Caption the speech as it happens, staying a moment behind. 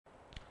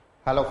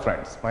Hello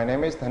friends, my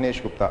name is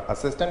Dhanesh Gupta,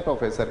 Assistant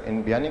Professor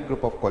in Bionic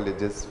Group of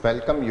Colleges.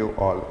 Welcome you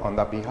all on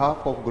the behalf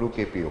of Guru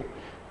KPO.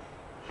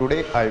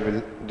 Today I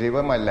will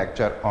deliver my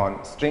lecture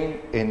on string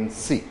in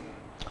C.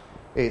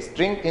 A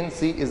string in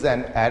C is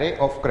an array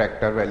of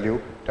character value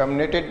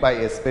terminated by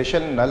a special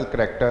null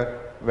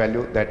character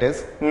value, that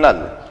is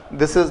null.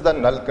 This is the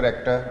null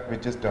character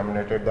which is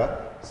terminated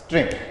the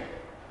string.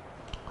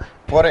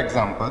 For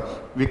example,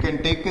 we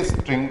can take a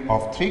string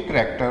of 3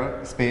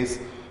 character space.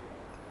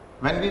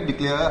 When we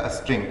declare a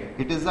string,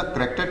 it is a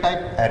character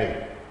type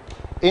array.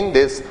 In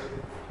this,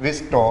 we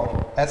store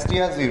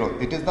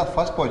str0. It is the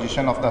first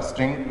position of the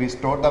string. We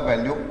store the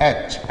value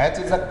h. H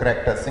is a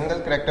character.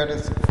 Single character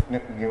is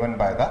given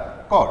by the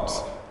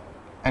quotes.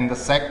 And the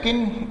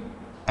second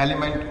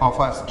element of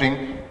a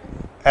string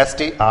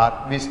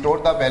str, we store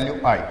the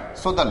value I.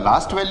 So the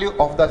last value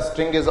of the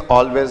string is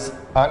always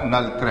a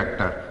null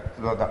character.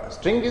 So the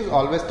string is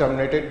always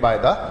terminated by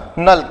the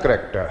null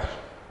character.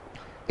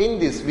 In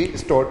this we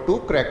store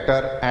 2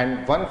 character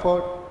and 1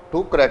 for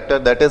 2 character,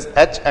 that is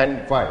h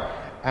and y,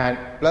 and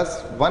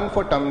plus 1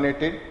 for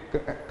terminated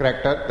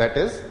character, that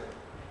is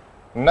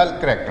null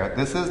character.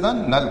 This is the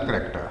null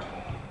character.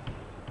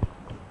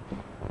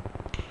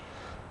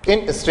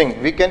 In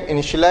string we can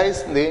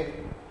initialize the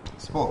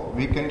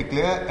we can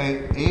declare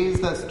a is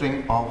the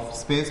string of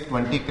space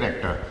 20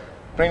 character.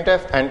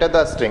 Printf enter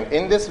the string.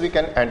 In this we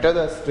can enter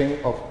the string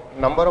of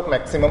number of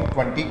maximum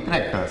 20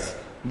 characters.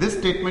 This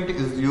statement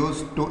is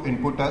used to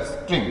input a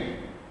string.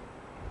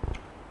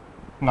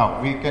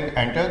 Now we can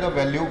enter the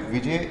value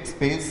Vijay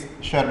space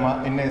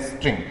Sharma in a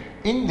string.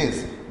 In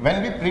this,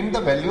 when we print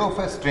the value of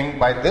a string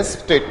by this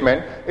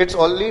statement, it's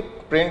only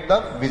print the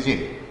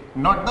Vijay,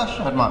 not the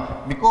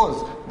Sharma,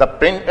 because the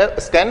print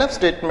scanf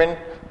statement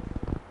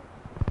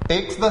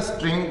takes the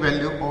string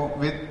value of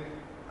with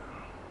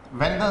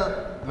when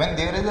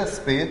there is a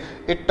space,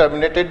 it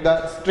terminated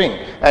the string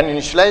and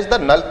initialize the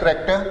null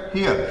character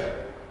here.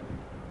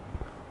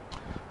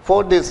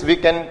 For this we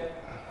can,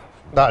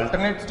 the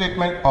alternate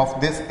statement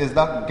of this is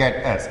the get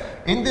s.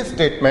 In this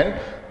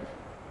statement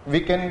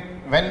we can,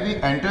 when we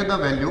enter the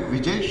value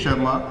Vijay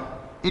Sharma,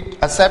 it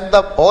accept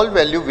the all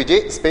value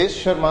Vijay space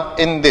Sharma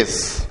in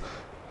this.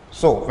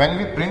 So when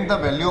we print the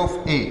value of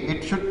a,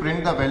 it should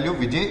print the value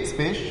Vijay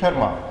space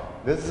Sharma.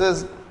 This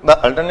is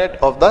the alternate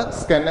of the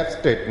scanf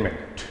statement.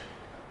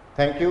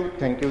 Thank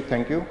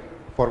you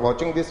for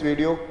watching this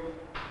video.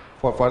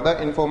 For further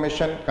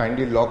information,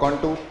 kindly log on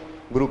to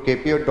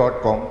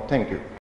gurukpo.com. Thank you.